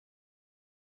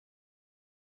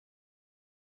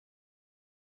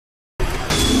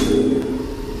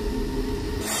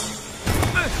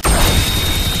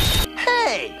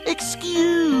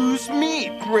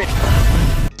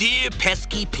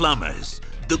pesky plumbers.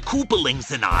 The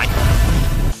Koopalings and I...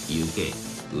 UK,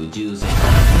 would you say?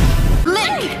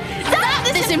 Link! Stop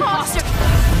this imposter!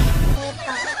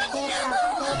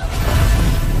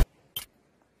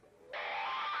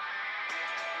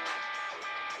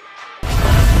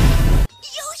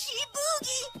 Yoshi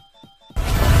Boogie!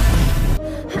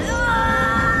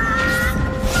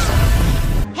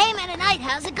 Hey, Meta Knight,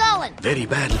 how's it going? Very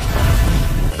badly.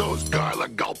 Those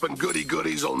garlic gulping goody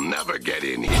goodies will never get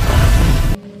in here.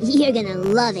 You're gonna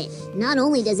love it. Not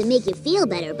only does it make you feel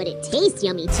better, but it tastes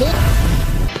yummy too.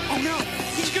 Oh no!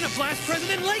 He's gonna blast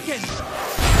President Lincoln!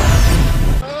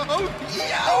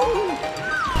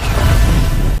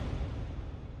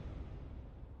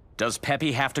 Does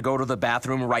Peppy have to go to the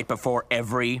bathroom right before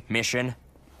every mission?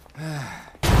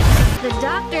 The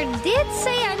doctor did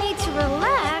say I need to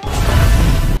relax.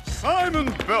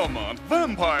 Simon Belmont,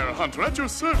 vampire hunter at your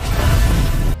service.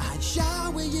 I'd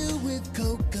shower you with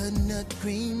coconut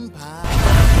cream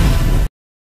pie.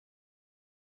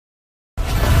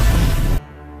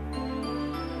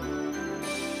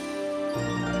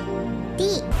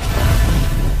 D.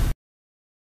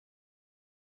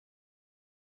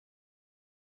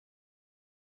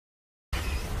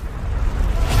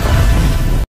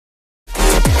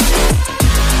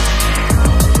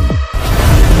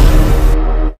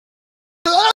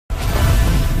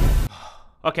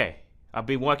 Okay, I've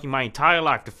been working my entire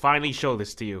life to finally show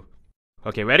this to you.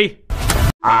 Okay, ready?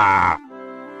 Ah!